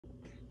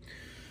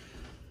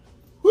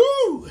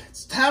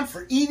It's time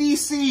for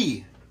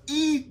EDC.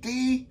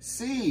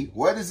 EDC.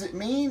 What does it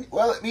mean?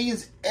 Well, it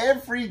means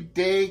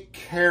everyday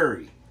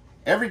carry.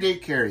 Everyday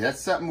carry. That's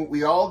something that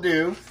we all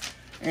do.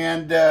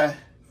 And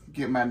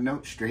get my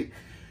notes straight.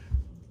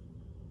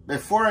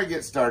 Before I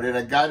get started,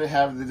 I got to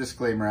have the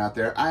disclaimer out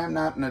there. I am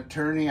not an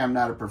attorney. I'm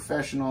not a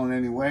professional in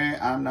any way.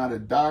 I'm not a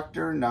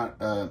doctor.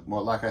 Not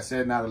well, like I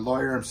said, not a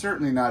lawyer. I'm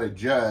certainly not a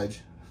judge.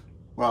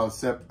 Well,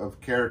 except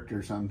of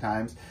character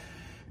sometimes.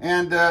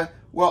 And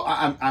well,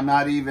 I'm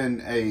not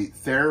even a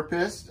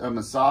therapist, a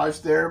massage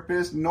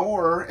therapist,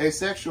 nor a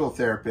sexual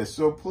therapist.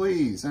 So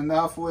please,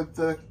 enough with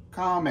the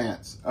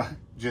comments.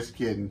 Just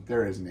kidding.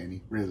 There isn't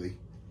any, really.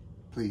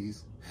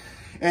 Please.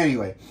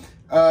 Anyway,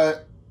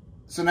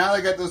 so now that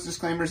I got those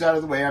disclaimers out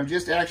of the way, I'm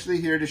just actually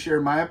here to share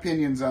my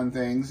opinions on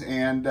things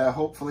and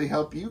hopefully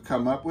help you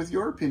come up with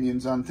your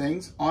opinions on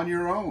things on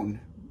your own.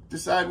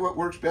 Decide what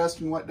works best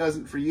and what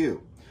doesn't for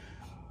you.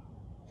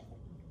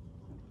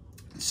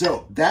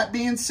 So, that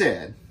being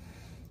said,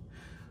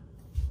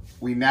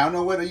 we now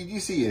know what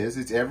E.D.C is.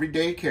 It's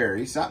everyday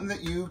carry, something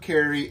that you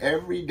carry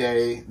every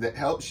day that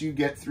helps you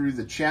get through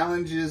the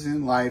challenges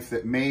in life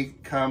that may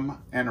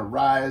come and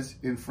arise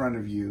in front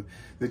of you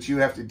that you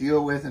have to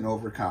deal with and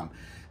overcome.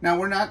 Now,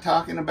 we're not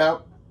talking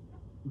about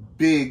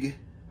big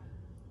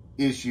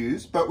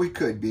issues, but we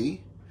could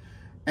be.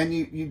 And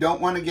you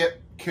don't want to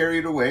get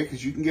carried away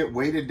because you can get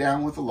weighted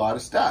down with a lot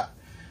of stuff.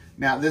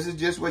 Now, this is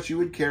just what you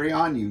would carry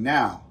on you.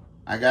 Now,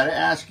 I got to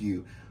ask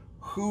you,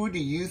 who do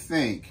you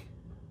think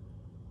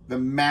the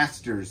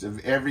masters of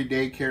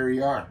everyday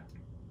carry are?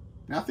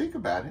 Now think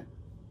about it.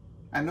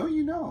 I know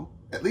you know.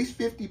 At least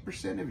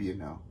 50% of you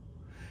know.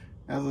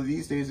 Although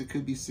these days it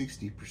could be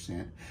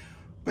 60%.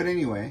 But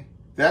anyway,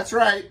 that's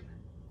right.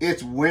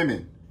 It's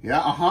women.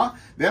 Yeah,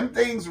 Them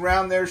things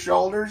around their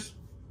shoulders,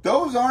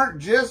 those aren't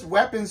just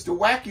weapons to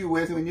whack you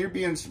with when you're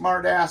being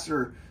smart ass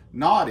or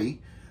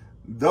naughty.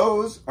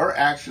 Those are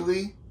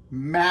actually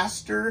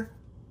master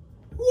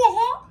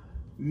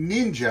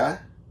ninja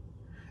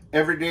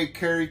everyday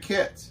carry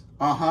kits.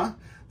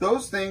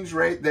 Those things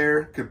right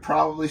there could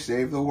probably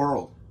save the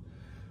world.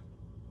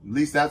 At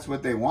least that's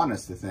what they want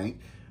us to think.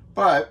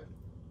 But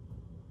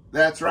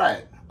that's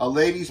right. A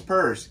lady's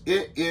purse.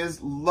 It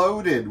is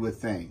loaded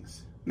with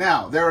things.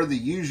 Now, there are the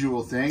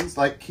usual things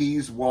like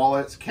keys,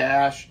 wallets,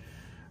 cash,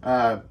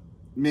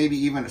 maybe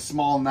even a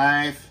small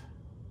knife.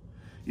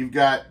 You've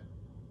got,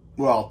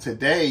 well,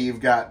 today you've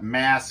got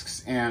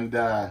masks and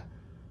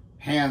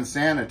hand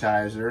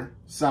sanitizer,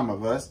 some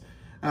of us.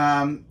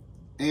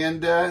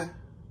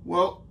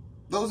 Well,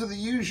 those are the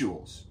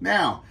usuals.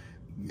 Now,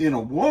 in a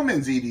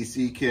woman's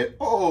EDC kit,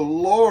 oh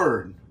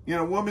Lord, in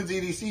a woman's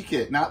EDC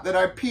kit, not that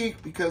I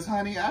peek because,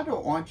 honey, I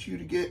don't want you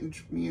to get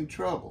me in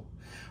trouble.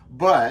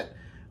 But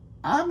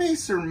I may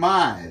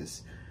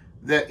surmise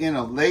that in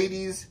a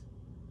lady's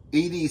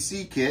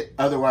EDC kit,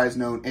 otherwise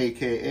known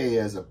AKA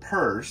as a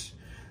purse,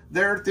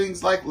 there are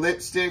things like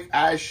lipstick,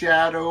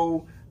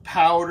 eyeshadow,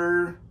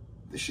 powder,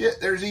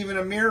 shit, there's even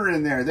a mirror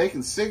in there. They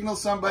can signal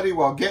somebody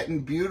while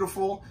getting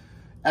beautiful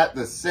at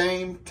the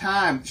same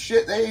time.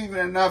 Shit, they even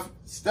enough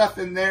stuff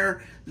in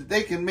there that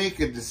they can make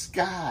a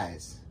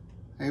disguise.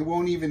 They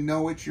won't even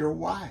know it's your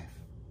wife.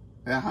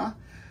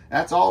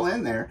 That's all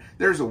in there.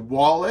 There's a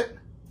wallet.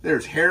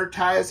 There's hair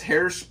ties,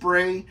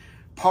 hairspray,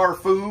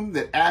 parfum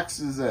that acts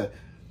as a,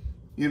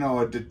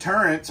 a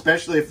deterrent,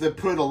 especially if they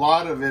put a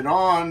lot of it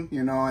on,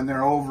 and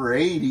they're over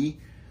 80.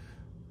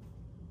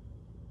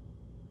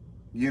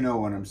 You know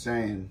what I'm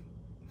saying.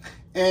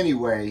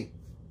 Anyway,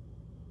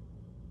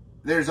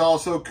 there's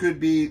also could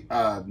be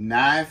a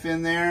knife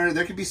in there.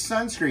 There could be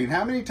sunscreen.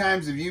 How many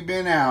times have you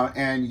been out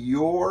and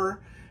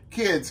your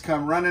kids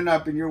come running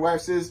up and your wife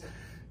says,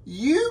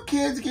 you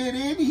kids get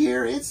in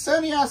here. It's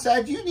sunny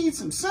outside. You need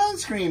some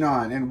sunscreen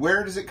on. And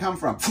where does it come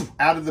from?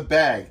 Out of the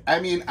bag. I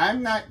mean,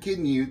 I'm not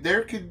kidding you.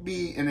 There could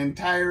be an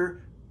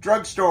entire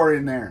drugstore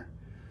in there.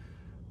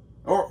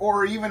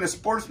 Or even a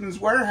Sportsman's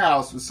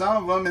Warehouse with some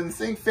of them, and the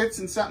thing fits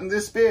in something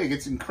this big.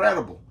 It's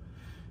incredible.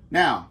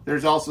 Now,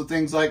 there's also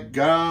things like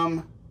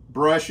gum,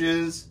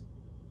 brushes,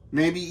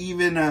 maybe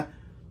even a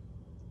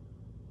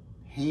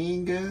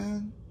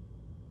handgun,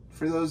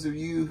 for those of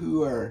you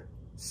who are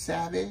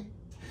savvy.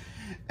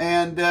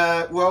 And,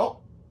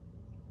 well,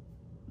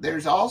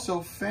 there's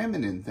also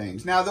feminine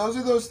things. Now, those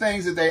are those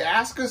things that they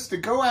ask us to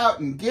go out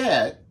and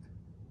get,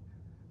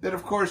 that,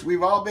 of course,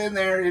 we've all been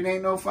there. It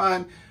ain't no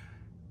fun.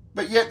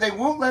 But yet they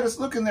won't let us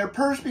look in their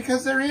purse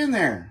because they're in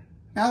there.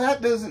 Now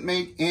that doesn't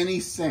make any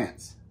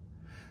sense.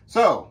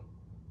 So,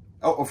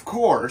 of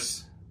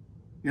course,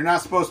 you're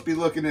not supposed to be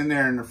looking in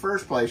there in the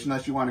first place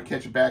unless you want to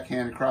catch a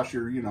backhand across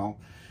your,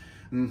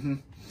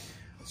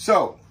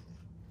 So,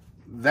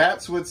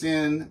 that's what's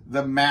in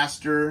the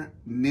Master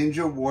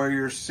Ninja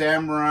Warrior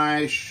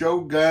Samurai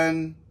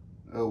Shogun.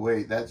 Oh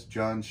wait, that's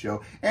John's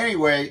show.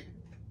 Anyway,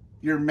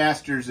 you're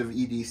masters of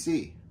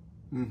EDC.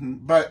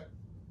 But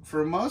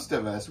for most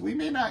of us, we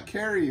may not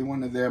carry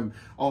one of them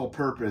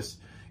all-purpose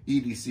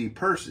EDC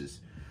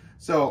purses.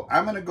 So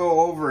I'm going to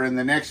go over in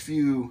the next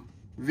few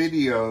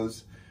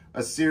videos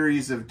a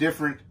series of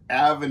different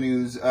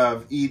avenues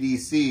of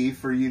EDC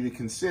for you to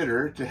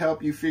consider to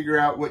help you figure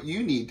out what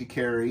you need to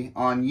carry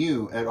on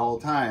you at all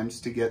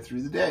times to get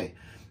through the day.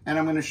 And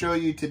I'm going to show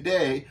you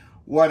today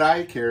what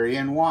I carry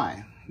and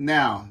why.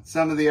 Now,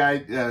 some of the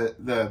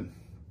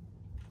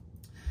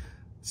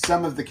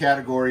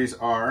categories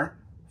are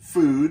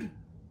food,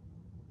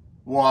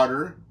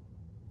 water,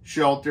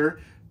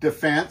 shelter,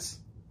 defense,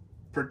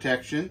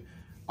 protection,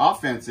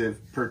 offensive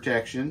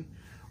protection,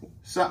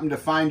 something to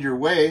find your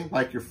way,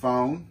 like your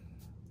phone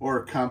or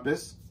a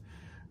compass,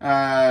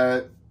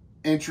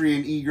 entry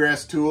and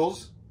egress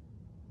tools,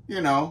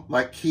 you know,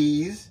 like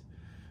keys,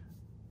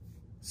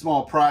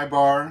 small pry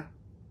bar,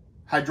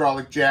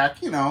 hydraulic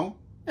jack, you know,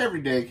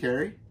 everyday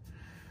carry,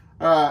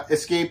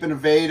 escape and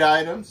evade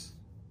items,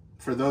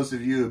 for those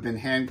of you who have been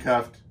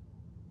handcuffed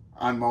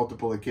on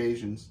multiple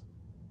occasions,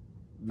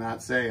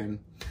 not saying.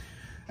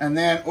 And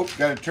then, oops,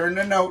 got to turn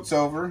the notes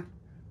over.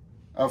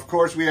 Of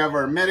course, we have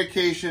our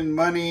medication,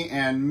 money,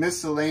 and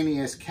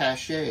miscellaneous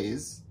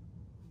cachets,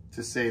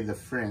 to say the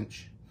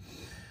French.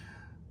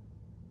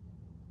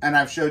 And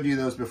I've showed you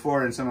those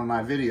before in some of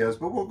my videos,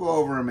 but we'll go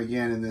over them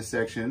again in this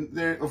section.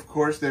 There, of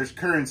course, there's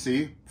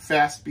currency,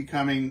 fast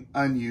becoming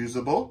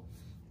unusable,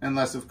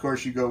 unless, of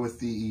course, you go with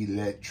the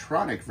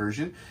electronic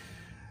version.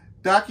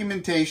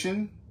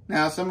 Documentation.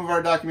 Now, some of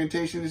our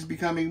documentation is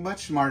becoming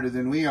much smarter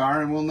than we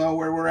are, and we'll know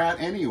where we're at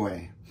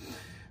anyway.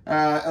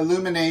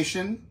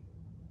 Illumination,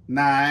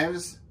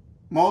 knives,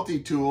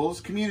 multi-tools,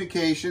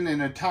 communication,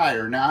 and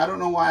attire. Now, I don't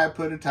know why I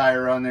put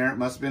attire on there. It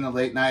must have been a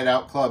late night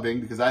out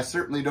clubbing, because I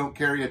certainly don't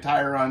carry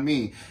attire on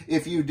me.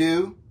 If you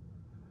do,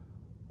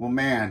 well,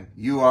 man,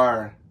 you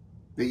are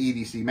the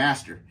EDC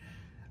master.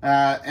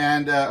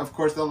 Of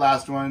course, the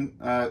last one,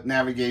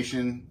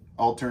 navigation,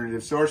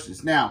 alternative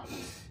sources. Now,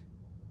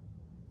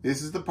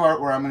 this is the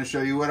part where I'm going to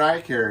show you what I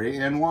carry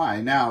and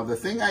why. Now, the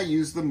thing I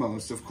use the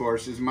most, of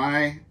course, is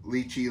my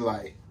lychee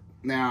light.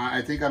 Now,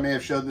 I think I may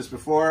have showed this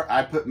before.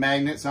 I put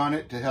magnets on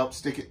it to help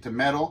stick it to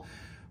metal.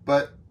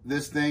 But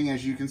this thing,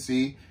 as you can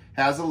see,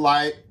 has a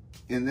light.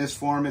 In this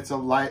form, it's a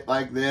light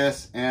like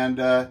this. And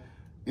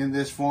in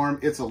this form,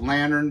 it's a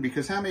lantern.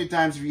 Because how many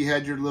times have you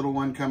had your little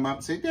one come up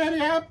and say, Daddy,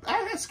 I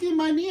got skinned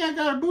my knee, I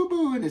got a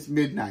boo-boo, and it's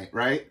midnight,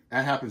 right?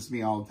 That happens to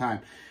me all the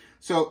time.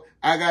 So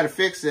I got to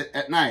fix it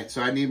at night.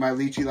 So I need my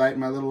lychee light and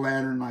my little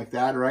lantern like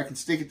that, or I can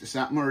stick it to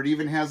something, or it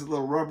even has a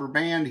little rubber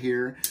band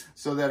here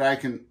so that I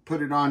can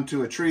put it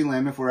onto a tree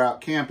limb if we're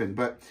out camping.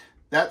 But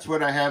that's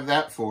what I have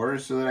that for,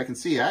 so that I can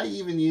see. I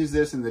even use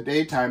this in the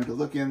daytime to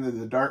look into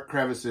the dark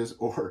crevices,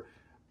 or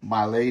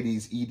my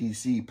lady's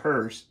E.D.C.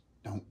 purse.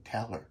 Don't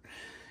tell her.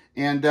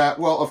 And,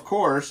 well, of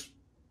course,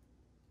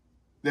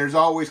 there's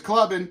always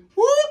clubbing.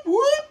 Whoop,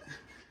 whoop,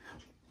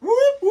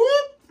 whoop,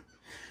 whoop.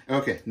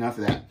 Okay, enough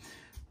of that.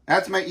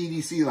 That's my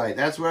EDC light.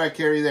 That's what I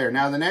carry there.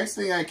 Now, the next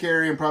thing I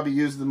carry and probably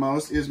use the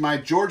most is my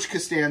George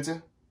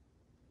Costanza.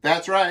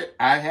 That's right.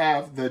 I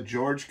have the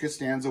George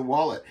Costanza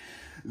wallet.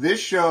 This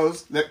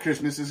shows that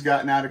Christmas has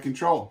gotten out of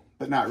control,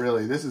 but not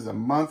really. This is a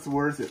month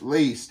worth at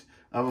least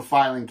of a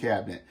filing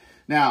cabinet.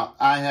 Now,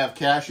 I have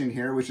cash in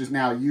here, which is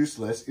now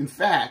useless. In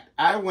fact,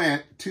 I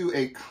went to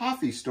a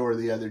coffee store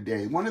the other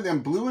day, one of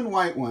them blue and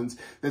white ones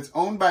that's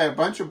owned by a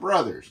bunch of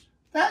brothers.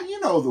 That, you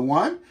know the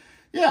one.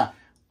 Yeah.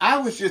 I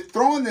was just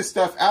throwing this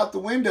stuff out the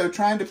window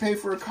trying to pay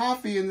for a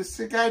coffee, and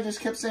the guy just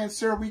kept saying,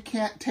 sir, we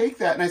can't take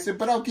that. And I said,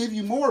 but I'll give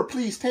you more.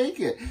 Please take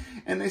it.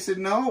 And they said,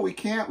 no, we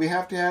can't. We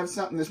have to have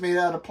something that's made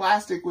out of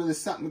plastic with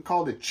something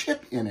called a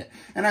chip in it.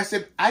 And I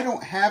said, I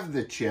don't have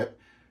the chip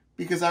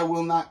because I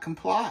will not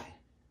comply.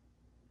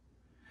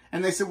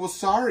 And they said, well,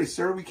 sorry,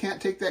 sir, we can't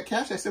take that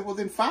cash. I said, well,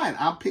 then fine.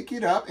 I'll pick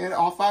it up, and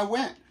off I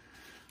went.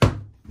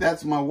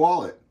 That's my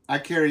wallet. I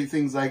carry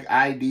things like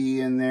ID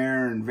in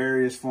there and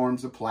various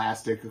forms of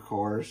plastic, of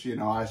course. You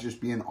know, I was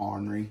just being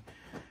ornery.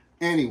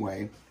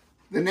 Anyway,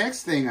 the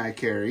next thing I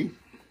carry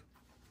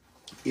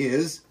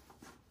is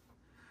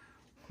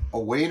a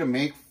way to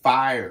make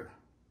fire.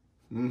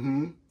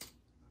 Oh,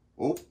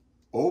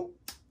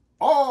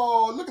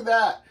 look at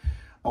that.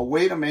 A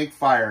way to make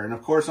fire. And,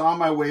 of course, on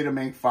my way to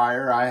make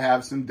fire, I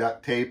have some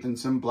duct tape and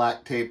some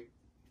black tape,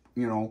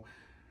 you know,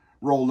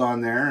 rolled on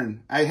there,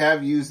 and I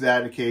have used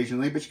that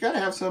occasionally, but you got to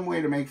have some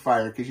way to make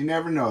fire, because you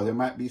never know. There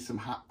might be some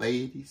hot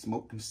lady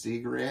smoking a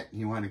cigarette,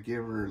 and you want to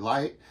give her a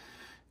light,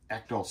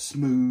 act all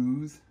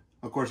smooth.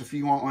 Of course, if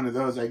you want one of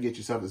those, I'd get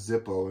yourself a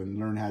Zippo and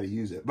learn how to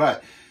use it.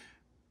 But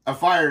a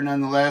fire,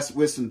 nonetheless,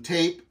 with some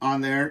tape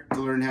on there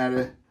to learn how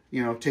to,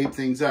 you know, tape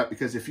things up,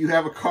 because if you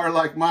have a car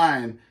like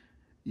mine,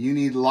 you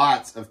need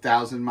lots of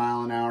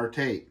 1,000-mile-an-hour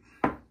tape.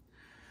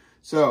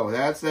 So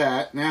that's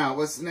that. Now,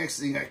 what's the next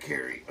thing I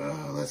carry?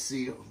 Let's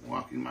see. I'm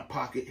walking in my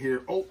pocket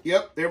here. Oh,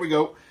 yep, there we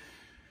go.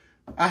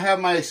 I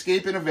have my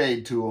escape and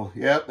evade tool.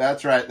 Yep,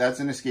 that's right. That's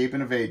an escape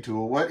and evade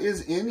tool. What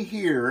is in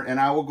here, and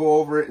I will go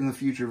over it in the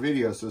future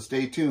video, so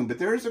stay tuned. But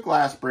there's a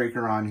glass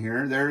breaker on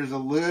here. There's a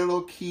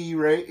little key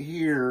right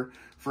here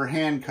for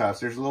handcuffs.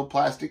 There's a little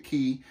plastic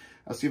key.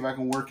 I'll see if I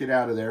can work it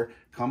out of there.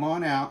 Come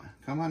on out.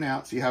 Come on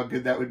out. See how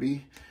good that would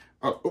be?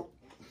 Oh,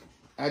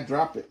 I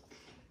dropped it.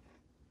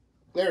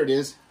 There it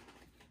is.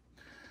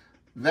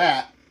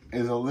 that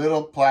is a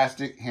little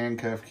plastic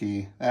handcuff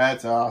key.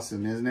 That's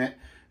awesome, isn't it?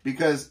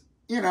 Because,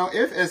 you know,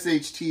 if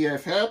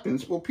SHTF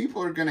happens, well,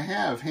 people are going to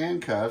have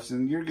handcuffs,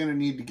 and you're going to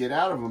need to get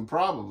out of them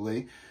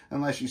probably,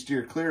 unless you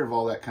steer clear of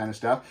all that kind of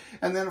stuff.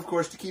 And then, of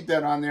course, to keep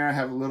that on there, I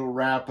have a little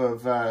wrap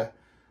of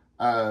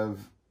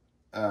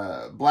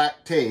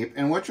black tape.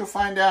 And what you'll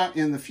find out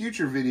in the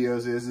future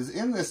videos is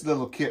in this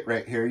little kit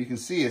right here, you can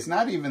see it's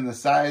not even the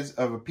size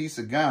of a piece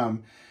of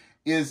gum,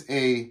 is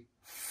a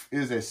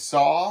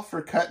saw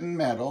for cutting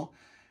metal,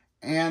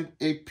 and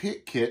a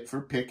pick kit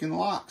for picking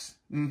locks.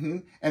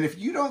 And if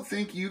you don't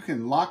think you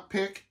can lock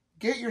pick,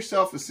 get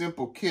yourself a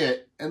simple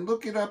kit and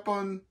look it up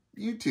on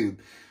YouTube.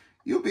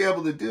 You'll be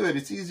able to do it.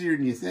 It's easier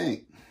than you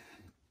think.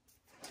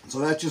 So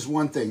that's just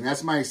one thing.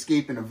 That's my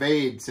escape and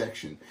evade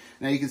section.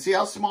 Now you can see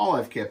how small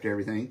I've kept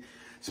everything.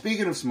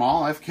 Speaking of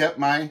small, I've kept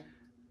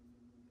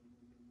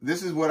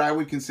this is what I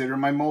would consider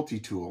my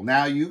multi-tool.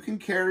 Now you can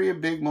carry a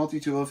big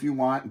multi-tool if you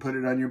want and put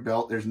it on your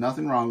belt. There's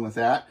nothing wrong with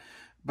that.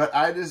 But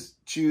I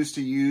just choose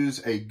to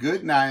use a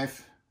good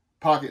knife,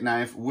 pocket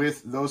knife,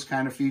 with those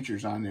kind of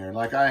features on there.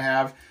 Like I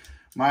have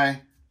my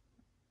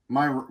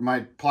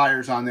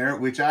pliers on there,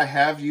 which I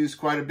have used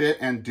quite a bit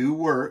and do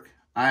work.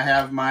 I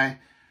have my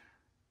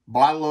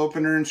bottle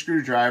opener and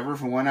screwdriver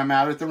for when I'm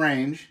out at the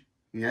range.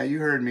 Yeah, you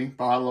heard me.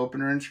 Bottle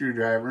opener and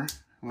screwdriver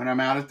when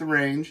I'm out at the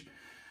range.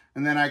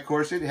 And then, of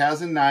course, it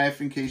has a knife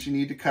in case you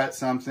need to cut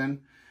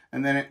something.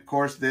 And then, of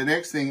course, the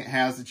next thing it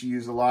has that you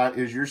use a lot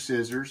is your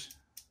scissors.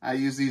 I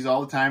use these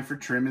all the time for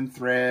trimming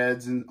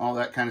threads and all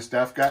that kind of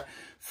stuff. Got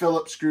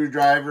Phillips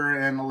screwdriver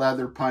and a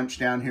leather punch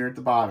down here at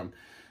the bottom.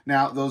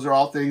 Now, those are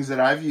all things that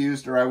I've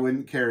used or I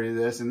wouldn't carry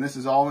this. And this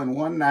is all in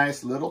one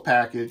nice little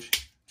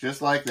package,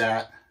 just like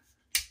that,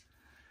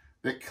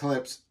 that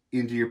clips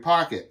into your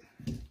pocket.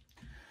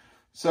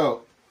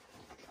 So,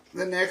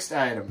 the next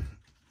item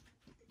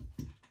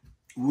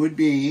would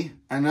be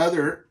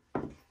another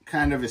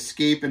kind of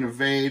escape and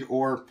evade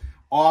or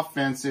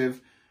offensive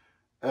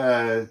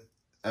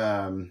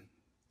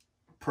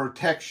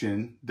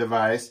protection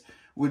device.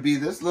 Would be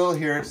this little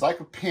here. It's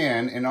like a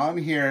pin, and on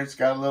here it's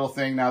got a little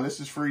thing. Now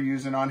this is for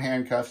using on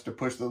handcuffs to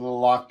push the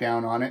little lock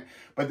down on it,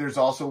 but there's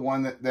also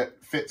one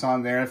that fits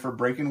on there for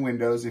breaking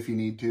windows if you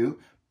need to,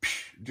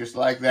 just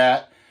like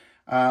that.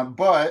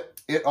 But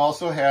it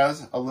also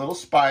has a little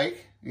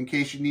spike in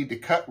case you need to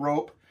cut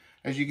rope.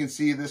 As you can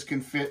see, this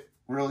can fit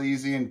real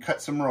easy and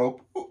cut some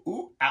rope.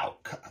 Ooh, ow,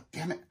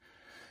 damn it.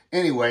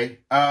 Anyway,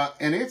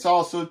 and it's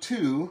also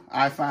too,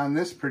 I found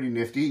this pretty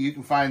nifty. You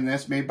can find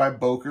this made by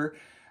Boker.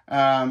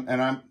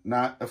 And I'm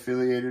not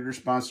affiliated or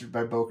sponsored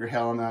by Boker,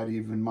 hell, not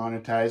even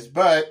monetized,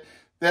 but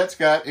that's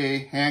got a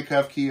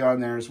handcuff key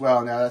on there as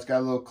well. Now that's got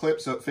a little clip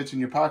so it fits in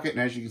your pocket,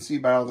 and as you can see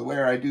by all the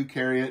wear, I do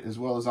carry it as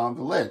well as on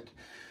the lint.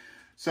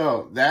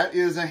 So that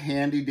is a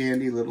handy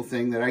dandy little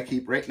thing that I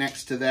keep right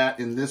next to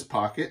that in this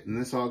pocket, and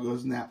this all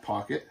goes in that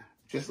pocket,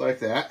 just like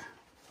that.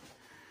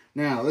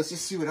 Now let's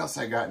just see what else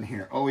I got in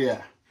here. Oh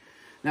yeah.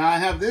 Now I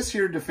have this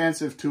here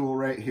defensive tool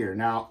right here.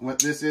 Now what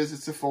this is,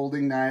 it's a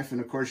folding knife,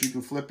 and of course you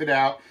can flip it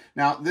out.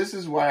 Now this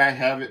is why I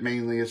have it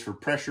mainly, is for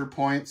pressure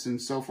points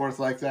and so forth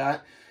like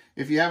that.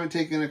 If you haven't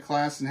taken a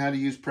class on how to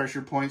use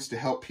pressure points to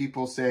help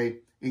people, say,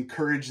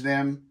 encourage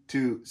them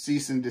to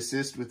cease and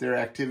desist with their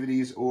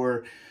activities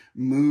or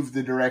move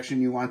the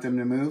direction you want them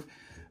to move,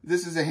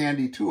 this is a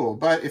handy tool.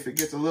 But if it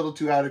gets a little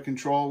too out of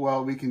control,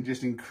 well, we can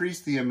just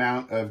increase the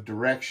amount of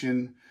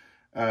direction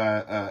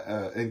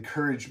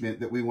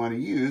encouragement that we want to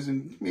use,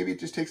 and maybe it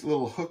just takes a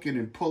little hooking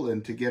and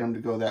pulling to get them to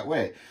go that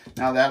way.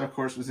 Now that, of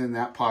course, was in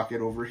that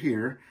pocket over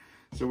here,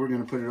 so we're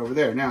going to put it over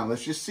there. Now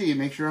let's just see,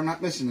 make sure I'm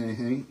not missing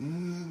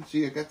anything.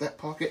 See, I got that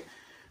pocket,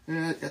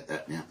 got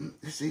that. Yeah,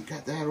 see,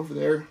 got that over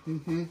there.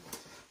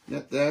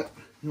 Got that.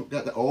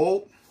 Got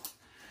the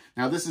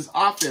now this is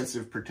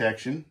offensive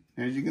protection.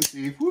 As you can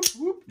see, whoop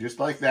whoop, just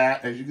like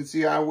that. As you can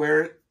see, I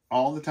wear it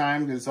all the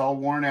time because it's all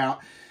worn out.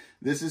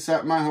 This is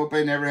something I hope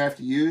I never have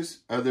to use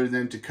other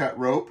than to cut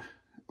rope,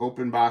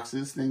 open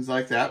boxes, things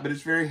like that. But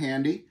it's very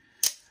handy.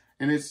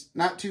 And it's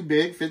not too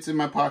big, fits in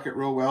my pocket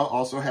real well.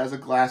 Also has a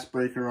glass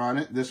breaker on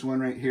it. This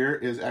one right here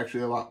is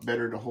actually a lot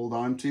better to hold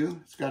on to.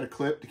 It's got a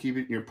clip to keep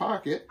it in your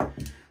pocket.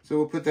 So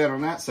we'll put that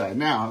on that side.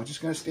 Now, I'm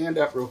just going to stand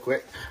up real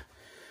quick.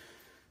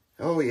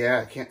 Oh yeah,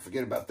 I can't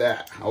forget about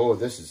that. Oh,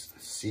 this is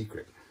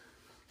secret.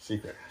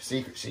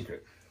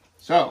 Secret.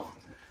 So,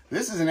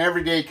 this is an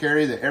everyday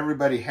carry that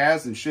everybody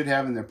has and should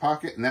have in their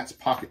pocket, and that's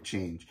pocket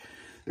change.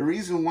 The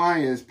reason why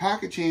is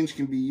pocket change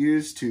can be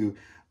used to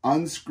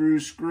unscrew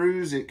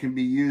screws. It can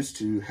be used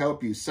to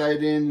help you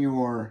sight in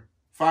your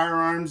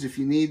firearms if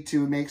you need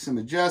to make some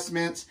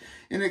adjustments.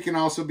 And it can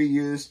also be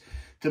used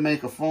to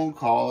make a phone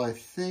call. I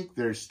think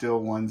there's still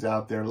ones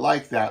out there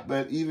like that.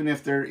 But even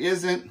if there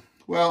isn't,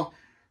 well,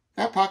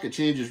 that pocket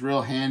change is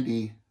real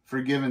handy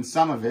for giving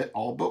some of it,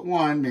 all but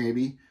one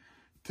maybe,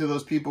 to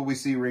those people we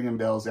see ringing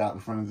bells out in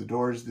front of the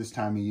doors this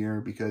time of year,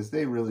 because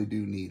they really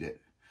do need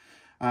it.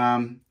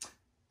 And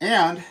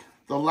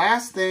the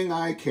last thing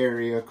I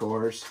carry, of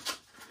course,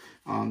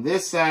 on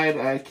this side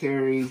I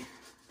carry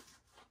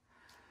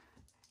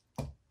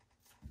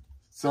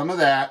some of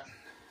that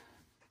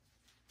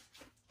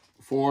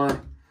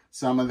for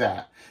some of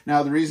that.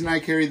 Now, the reason I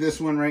carry this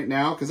one right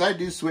now, because I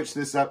do switch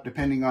this up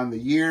depending on the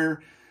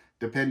year,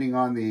 depending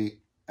on the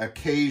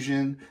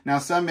occasion. Now,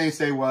 some may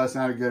say, well, it's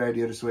not a good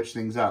idea to switch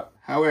things up.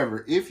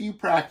 However, if you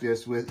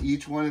practice with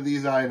each one of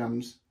these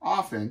items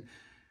often,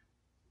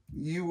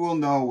 you will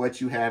know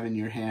what you have in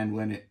your hand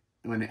when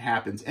it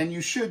happens. And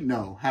you should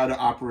know how to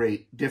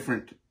operate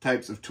different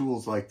types of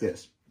tools like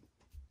this.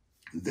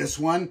 This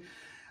one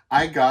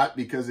I got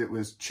because it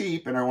was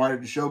cheap, and I wanted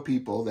to show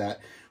people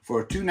that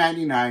for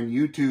 $2.99,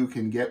 you too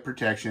can get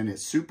protection.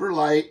 It's super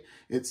light.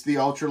 It's the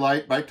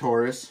Ultralight by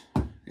Taurus.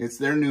 It's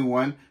their new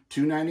one,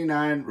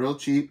 $2.99, real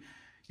cheap.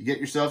 You get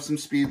yourself some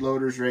speed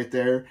loaders right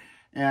there,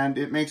 and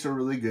it makes a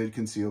really good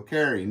concealed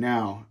carry.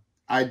 Now,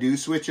 I do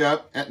switch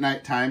up at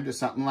nighttime to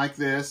something like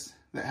this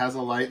that has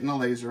a light and a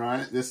laser on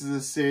it. This is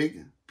a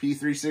SIG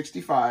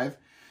P365.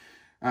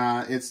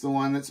 It's the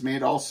one that's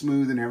made all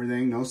smooth and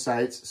everything, no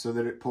sights, so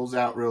that it pulls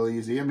out real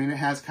easy. I mean, it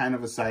has kind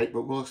of a sight,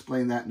 but we'll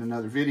explain that in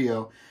another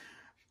video.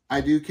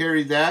 I do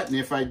carry that, and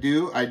if I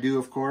do,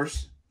 of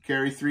course,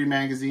 carry 3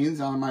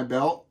 magazines on my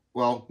belt.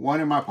 Well,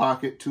 1 in my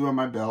pocket, 2 on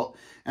my belt.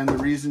 And the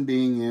reason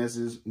being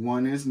is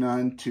 1 is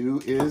none,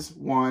 2 is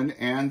 1,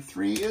 and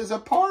 3 is a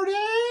party!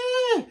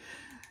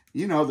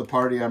 You know the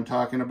party I'm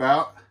talking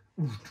about.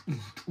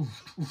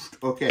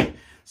 Okay,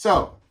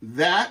 so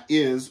that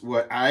is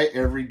what I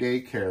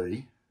everyday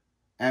carry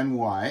and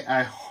why.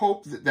 I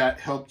hope that that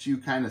helped you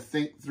kind of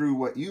think through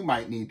what you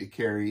might need to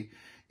carry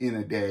in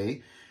a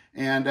day.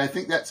 And I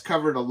think that's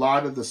covered a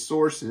lot of the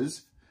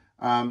sources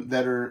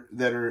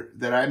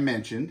that I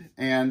mentioned.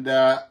 And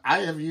I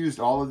have used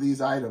all of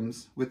these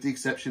items, with the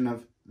exception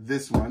of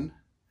this one,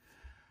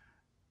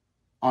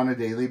 on a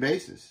daily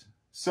basis.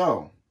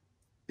 So,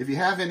 if you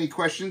have any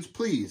questions,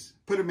 please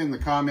put them in the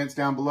comments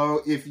down below.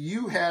 If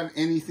you have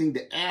anything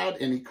to add,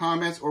 any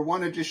comments, or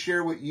want to just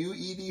share what you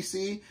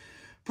EDC,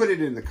 put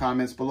it in the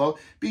comments below.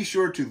 Be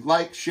sure to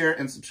like, share,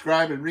 and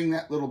subscribe, and ring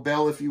that little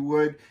bell if you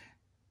would.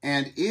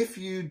 And if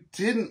you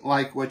didn't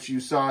like what you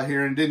saw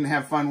here and didn't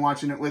have fun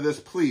watching it with us,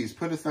 please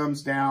put a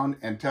thumbs down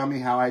and tell me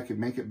how I could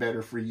make it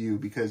better for you,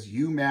 because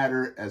you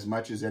matter as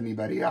much as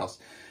anybody else.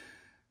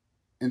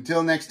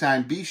 Until next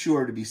time, be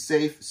sure to be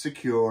safe,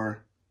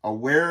 secure,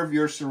 aware of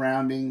your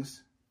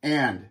surroundings,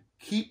 and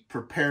keep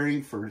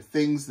preparing for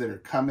things that are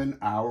coming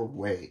our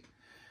way.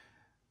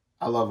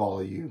 I love all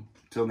of you.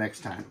 Till next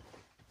time.